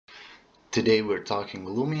Today we're talking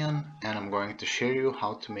Lumion, and I'm going to show you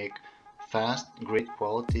how to make fast, great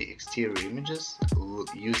quality exterior images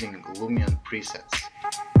using Lumion presets.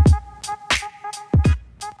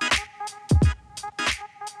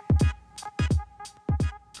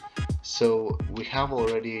 So we have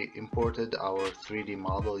already imported our 3D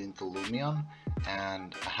model into Lumion,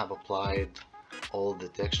 and I have applied all the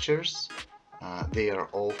textures. They are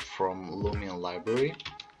all from Lumion library.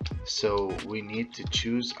 So we need to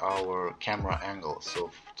choose our camera angle.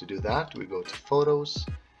 So to do that, we go to Photos,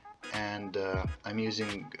 and I'm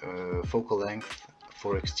using focal length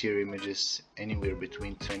for exterior images anywhere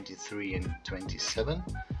between 23 and 27.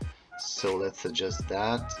 So let's adjust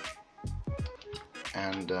that,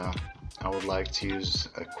 and I would like to use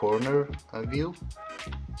a corner view,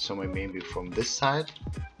 so maybe from this side,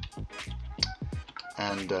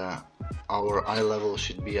 and our eye level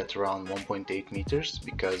should be at around 1.8 meters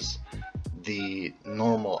because the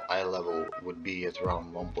normal eye level would be at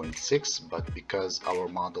around 1.6, but because our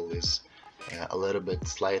model is a little bit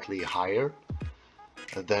slightly higher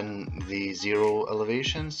than the zero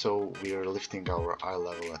elevation, so we are lifting our eye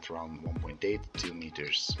level at around 1.8 to 2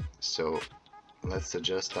 meters. So let's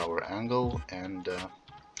adjust our angle, and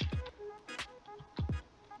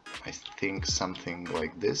I think something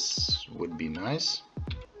like this would be nice.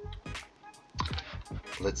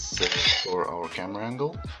 Let's restore our camera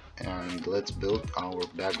angle, and let's build our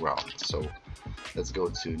background. So let's go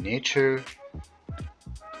to nature,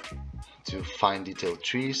 to find detailed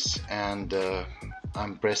trees, and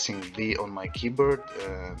I'm pressing V on my keyboard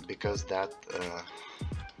because that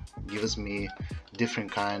gives me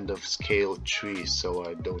different kind of scale trees, so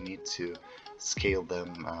I don't need to scale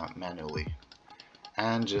them manually.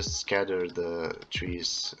 And just scatter the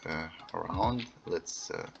trees around.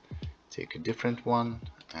 Let's take a different one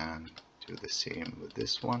and do the same with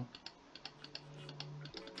this one.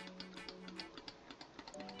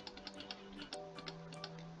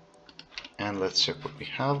 And let's check what we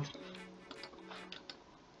have.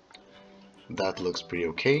 That looks pretty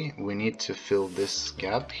okay. We need to fill this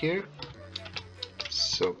gap here.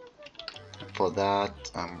 So for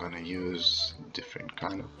that, I'm gonna use different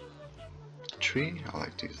kind of tree. I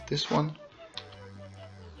like to use this one,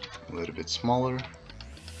 a little bit smaller.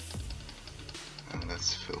 And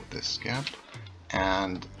let's fill this gap.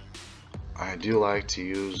 And I do like to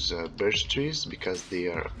use birch trees because they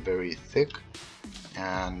are very thick,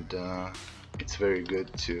 and it's very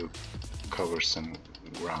good to cover some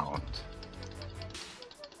ground.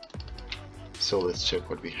 So let's check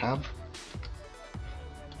what we have.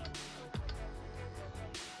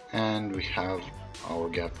 And we have our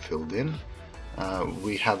gap filled in.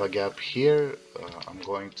 We have a gap here. I'm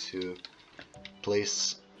going to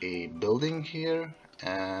place a building here,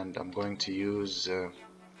 and I'm going to use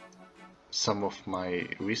some of my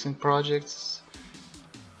recent projects,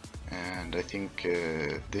 and I think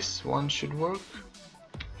this one should work.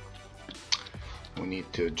 We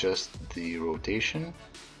need to adjust the rotation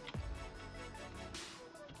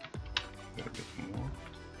a little bit more.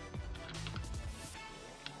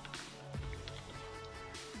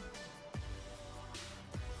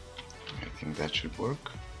 I think that should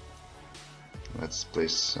work. Let's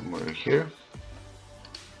place somewhere here.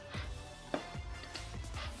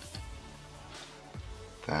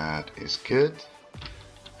 That is good.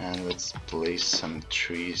 And let's place some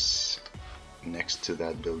trees next to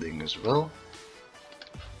that building as well.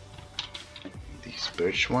 These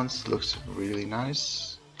birch ones looks really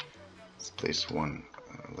nice. Let's place one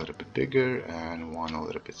a little bit bigger and one a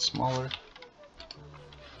little bit smaller.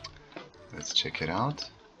 Let's check it out.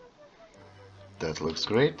 That looks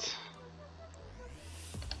great.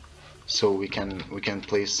 So we can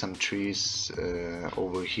place some trees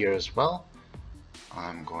over here as well.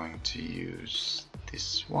 I'm going to use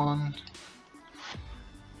this one,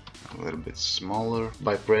 a little bit smaller.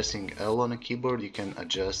 By pressing L on a keyboard, you can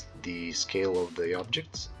adjust the scale of the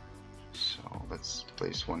objects. So let's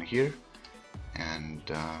place one here, and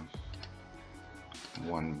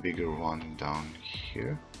one bigger one down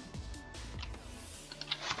here.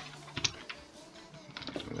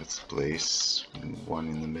 Let's place one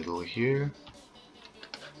in the middle here,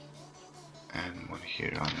 and one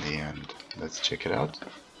here on the end. Let's check it out.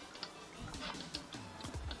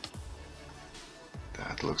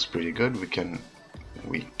 That looks pretty good. We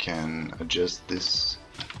can adjust this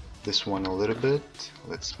one a little bit.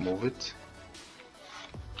 Let's move it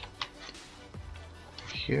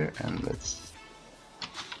here, and let's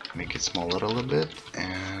make it smaller a little bit,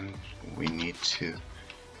 and we need to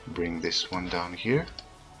bring this one down here.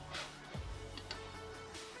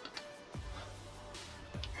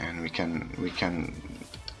 And we can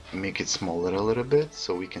make it smaller a little bit,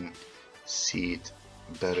 so we can see it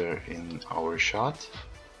better in our shot.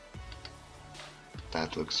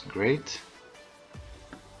 That looks great.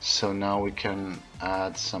 So now we can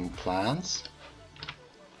add some plants.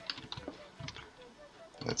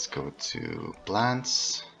 Let's go to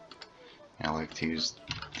plants. I like to use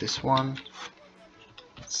this one.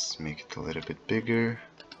 Let's make it a little bit bigger.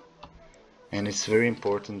 And it's very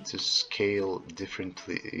important to scale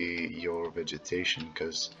differently your vegetation,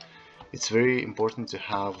 because it's very important to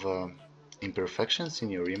have imperfections in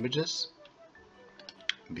your images,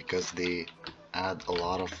 because they add a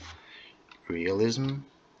lot of realism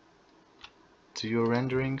to your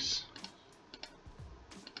renderings.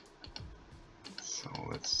 So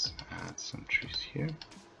let's add some trees here.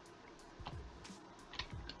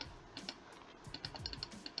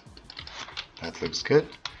 That looks good.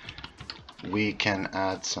 We can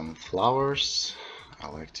add some flowers. I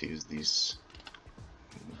like to use these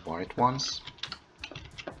white ones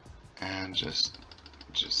and just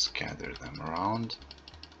gather them around,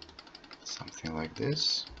 something like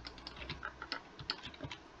this.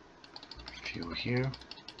 A few here.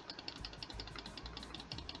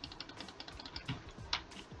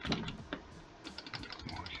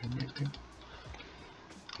 More here maybe.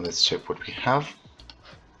 Let's check what we have.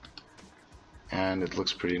 And it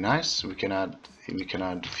looks pretty nice. We can add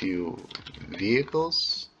a few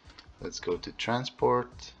vehicles. Let's go to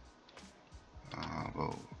transport.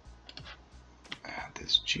 We'll add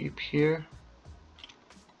this Jeep here,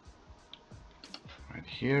 right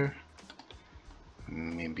here.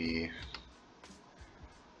 Maybe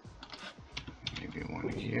one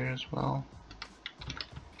here as well.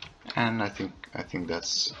 And I think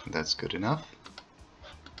that's good enough.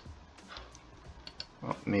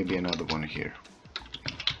 Well, maybe another one here.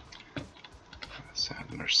 Let's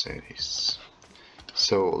add Mercedes.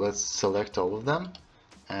 So let's select all of them,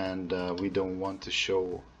 and we don't want to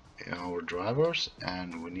show our drivers,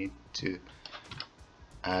 and we need to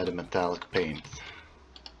add a metallic paint.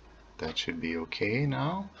 That should be okay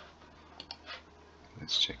now.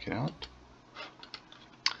 Let's check it out.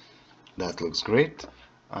 That looks great.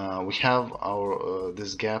 We have our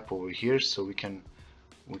this gap over here, so we can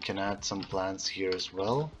add some plants here as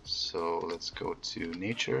well. So let's go to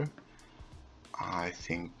nature. I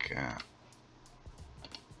think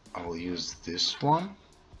I will use this one,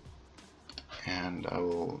 and I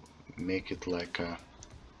will make it like a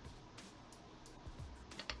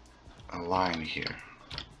line here.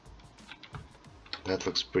 That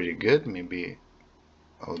looks pretty good. Maybe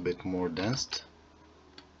a little bit more dense.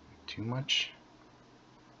 Too much.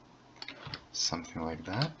 Something like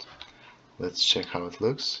that. Let's check how it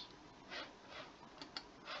looks.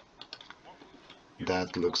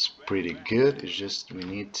 That looks pretty good. It's just we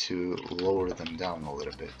need to lower them down a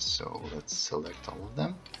little bit. So let's select all of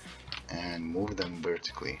them and move them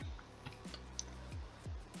vertically.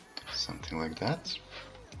 Something like that.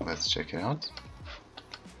 Let's check it out.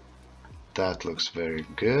 That looks very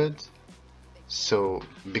good. So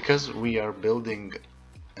because we are building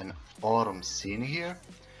an autumn scene here,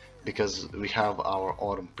 because we have our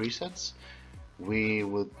autumn presets, we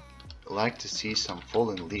would like to see some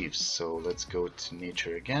fallen leaves. So let's go to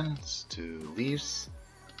nature again, to leaves,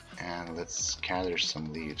 and let's gather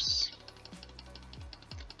some leaves.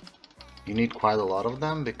 You need quite a lot of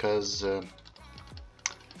them, because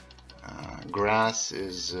grass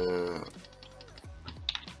is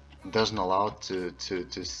doesn't allow to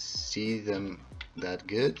see them that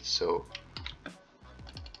good, so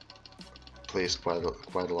place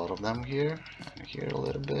quite a lot of them here, and here a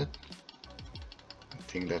little bit.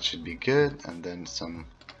 I think that should be good. And then some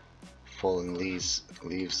fallen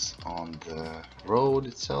leaves on the road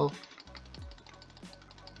itself.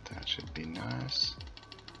 That should be nice.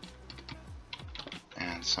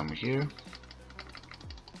 And some here.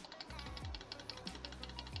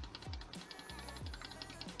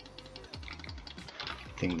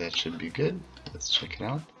 I think that should be good. Let's check it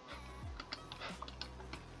out.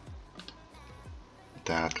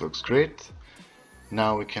 That looks great.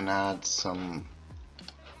 Now we can add some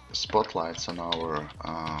spotlights on our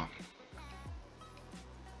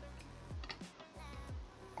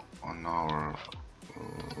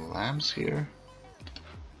lamps here.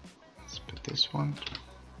 Let's put this one.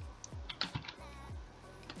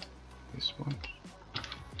 This one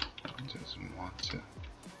doesn't want to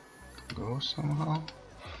go somehow.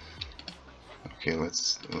 Okay,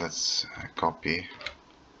 let's copy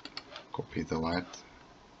the light.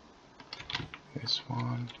 This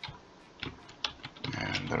one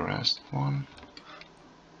and the rest one.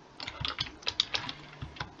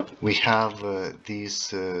 We have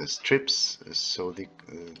these strips, so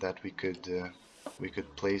that we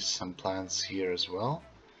could place some plants here as well.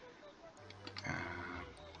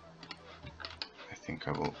 I think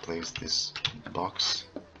I will place this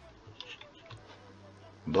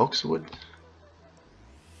boxwood,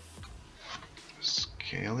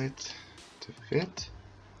 scale it to fit,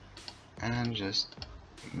 and just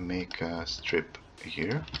make a strip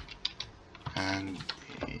here and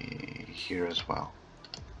here as well.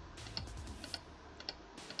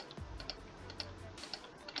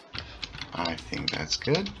 I think that's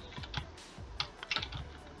good.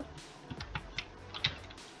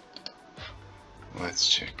 Let's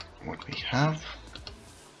check what we have.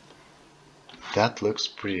 That looks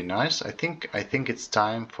pretty nice. I think it's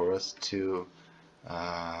time for us to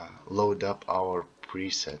load up our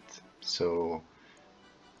preset. So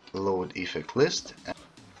load effect list.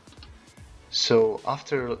 So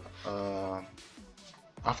after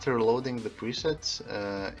loading the presets,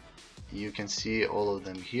 you can see all of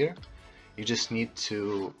them here. You just need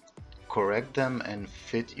to correct them and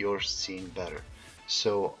fit your scene better.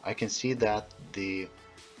 So I can see that the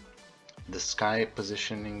sky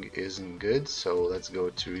positioning isn't good, so let's go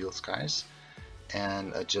to real skies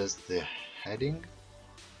and adjust the heading.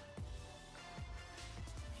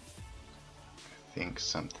 I think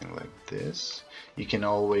something like this. You can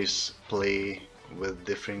always play with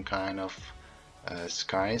different kind of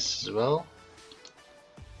skies as well.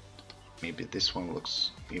 Maybe this one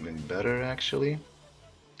looks even better actually.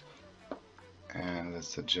 And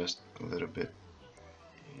let's adjust a little bit.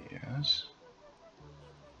 Yes.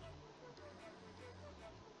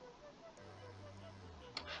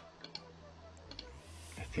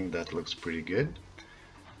 I think that looks pretty good.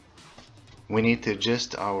 We need to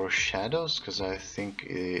adjust our shadows because I think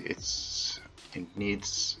it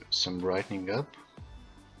needs some brightening up.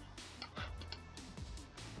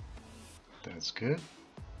 That's good.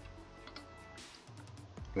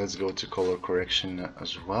 Let's go to color correction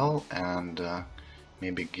as well and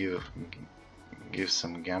maybe give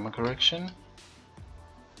some gamma correction.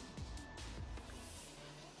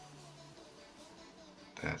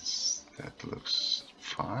 That looks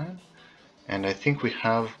fine. And I think we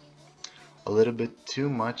have a little bit too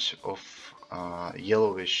much of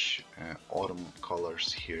yellowish autumn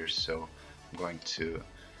colors here, so I'm going to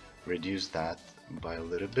reduce that by a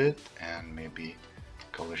little bit and maybe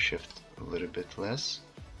color shift a little bit less.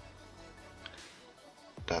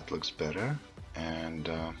 That looks better. And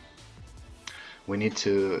we need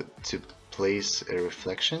to place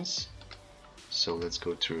reflections. So let's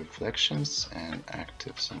go to reflections and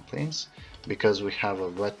active some planes. Because we have a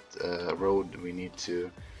wet road, we need to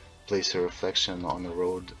place a reflection on the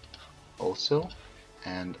road also,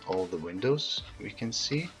 and all the windows we can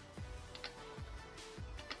see.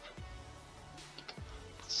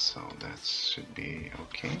 So that should be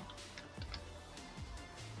okay.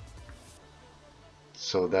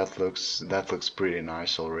 So that looks pretty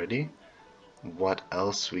nice already. What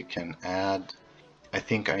else we can add? I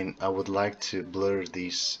think I would like to blur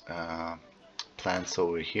these plants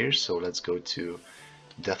over here. So let's go to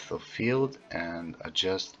depth of field and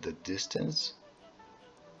adjust the distance.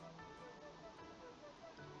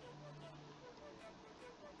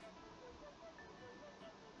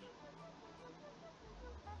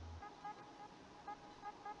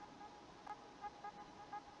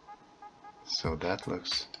 So that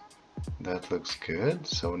looks good.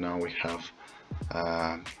 So now we have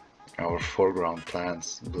our foreground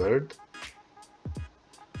plants blurred.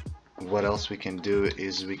 What else we can do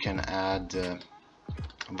is we can add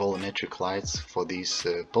volumetric lights for these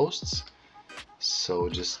posts. So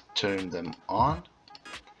just turn them on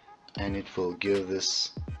and it will give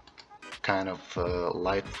this kind of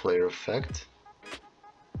light flare effect.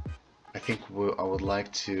 I think I would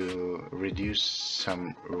like to reduce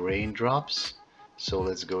some raindrops. So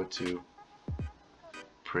let's go to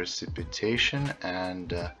precipitation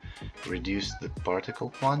and reduce the particle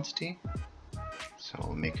quantity. So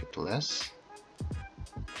I'll make it less.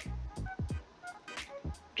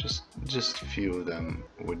 Just a few of them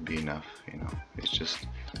would be enough, you know.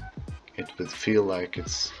 It would feel like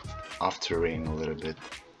it's after rain a little bit.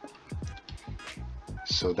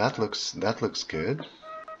 So that looks good.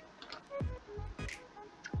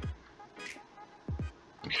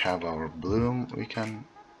 We have our bloom we can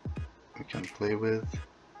play with.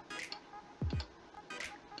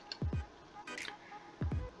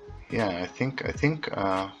 Yeah, I think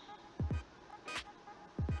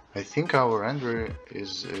our render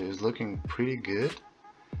is looking pretty good.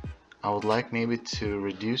 I would like maybe to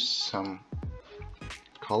reduce some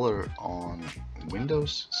color on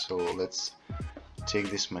windows. So let's take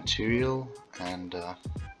this material and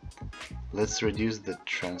let's reduce the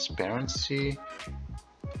transparency,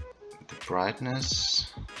 the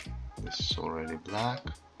brightness. This is already black,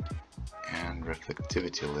 and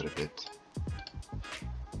reflectivity a little bit.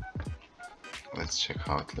 Let's check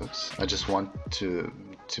how it looks. I just want to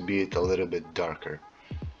be it a little bit darker.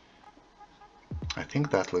 I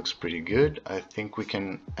think that looks pretty good. I think we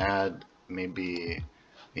can add maybe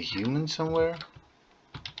a human somewhere.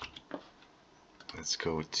 Let's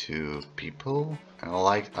go to people. And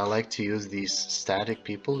I like to use these static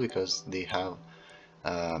people because they have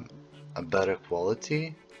a better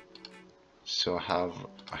quality. So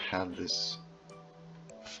I have this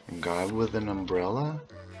guy with an umbrella.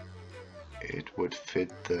 It would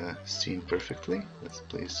fit the scene perfectly. Let's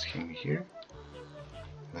place him here.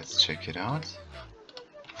 Let's check it out.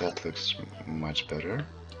 That looks much better.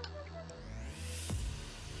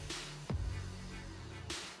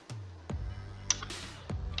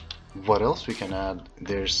 What else we can add?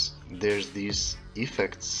 There's these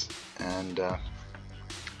effects, and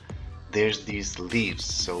there's these leaves,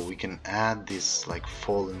 so we can add this like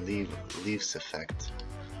fallen leaves effect.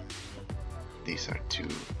 These are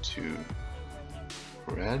too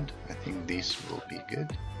red. I think these will be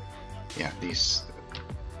good. Yeah, these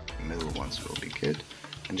middle ones will be good.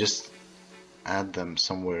 And just add them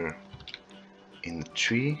somewhere in the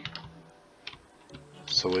tree,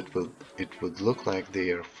 so it would look like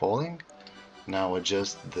they are falling. Now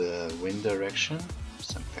adjust the wind direction,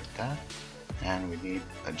 something like that, and we need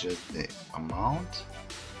adjust the amount.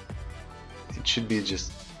 It should be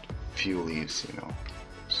just few leaves, you know.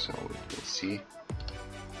 So we'll see.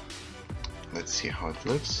 Let's see how it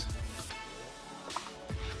looks.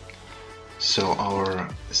 So our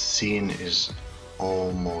scene is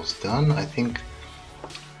almost done. I think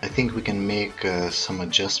we can make some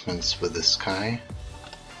adjustments with the sky.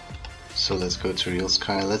 So let's go to real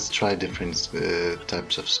sky. Let's try different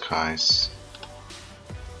types of skies.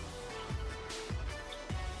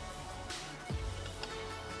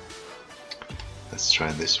 Let's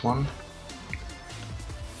try this one.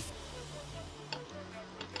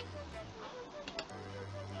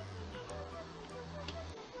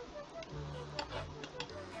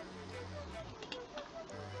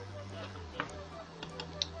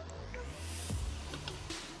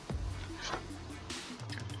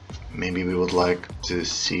 Maybe we would like to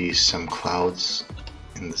see some clouds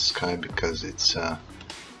in the sky because it's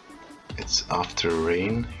after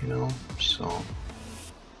rain, you know, so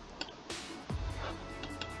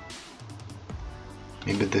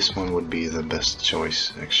maybe this one would be the best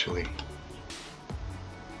choice actually.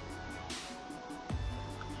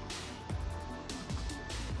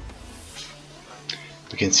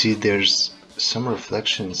 We can see there's some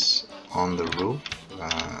reflections on the roof.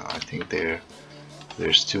 I think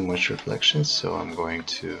there's too much reflection, so I'm going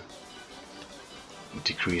to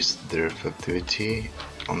decrease the reflectivity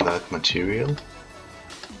on that material.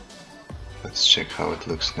 Let's check how it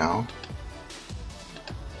looks now.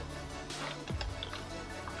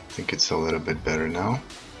 I think it's a little bit better now.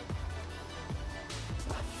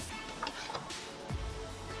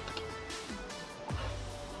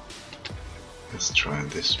 Let's try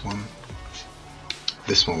this one.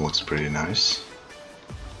 This one looks pretty nice.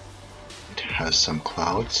 Has some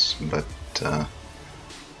clouds, but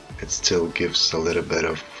it still gives a little bit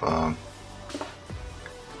of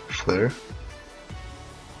flare.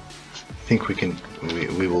 I think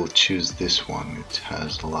we will choose this one. It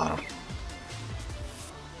has a lot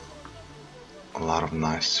of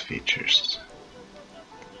nice features.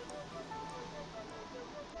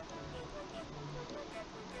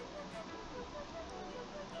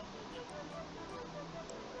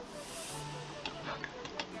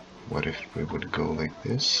 What if we would go like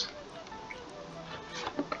this?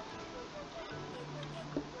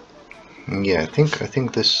 Yeah, I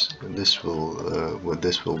think this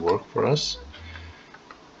will work for us.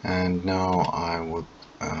 And now I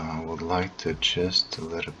would like to adjust a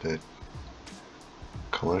little bit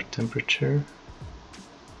color temperature.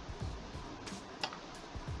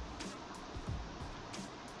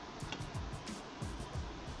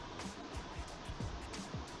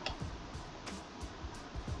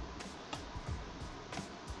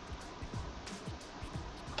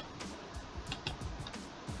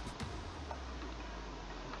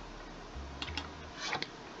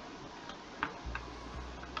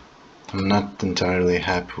 I'm not entirely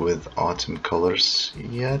happy with autumn colors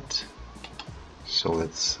yet, so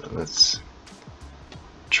let's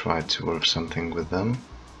try to work something with them.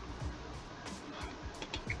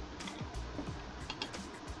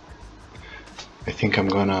 I think I'm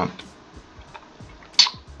gonna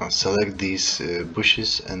select these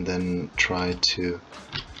bushes and then try to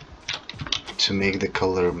make the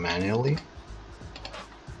color manually.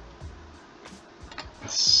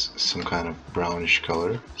 It's some kind of brownish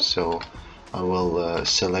color, so I will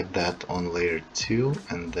select that on layer 2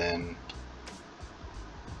 and then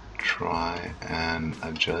try and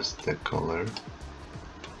adjust the color.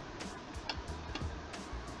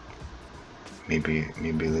 Maybe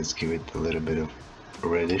let's give it a little bit of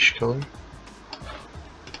reddish color.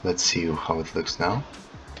 Let's see how it looks now.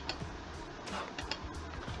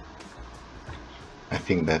 I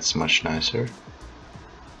think that's much nicer.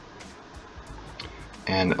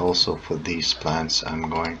 And also for these plants I'm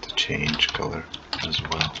going to change color as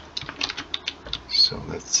well. So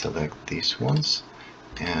let's select these ones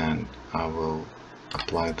and I will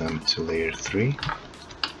apply them to layer 3.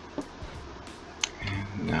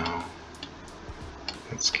 And now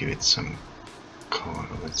let's give it some color.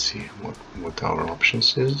 Let's see what our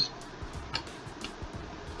options is.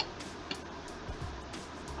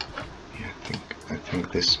 Yeah, I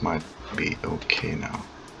think this might be okay now.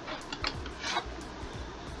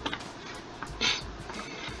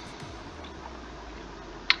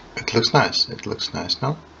 It looks nice. It looks nice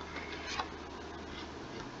now.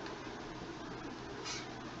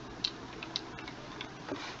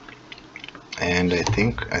 And I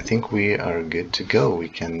think we are good to go. We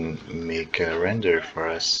can make a render for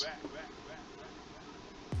us.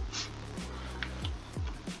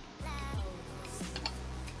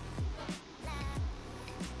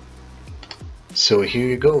 So here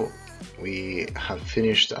you go. We have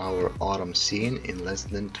finished our autumn scene in less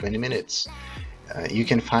than 20 minutes. You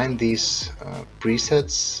can find these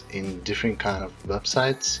presets in different kind of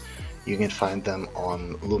websites. You can find them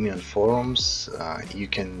on Lumion forums. You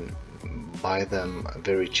can buy them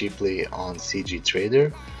very cheaply on CG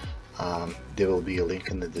Trader. There will be a link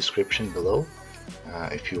in the description below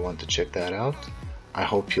if you want to check that out. I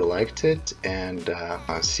hope you liked it, and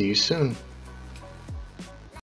I'll see you soon.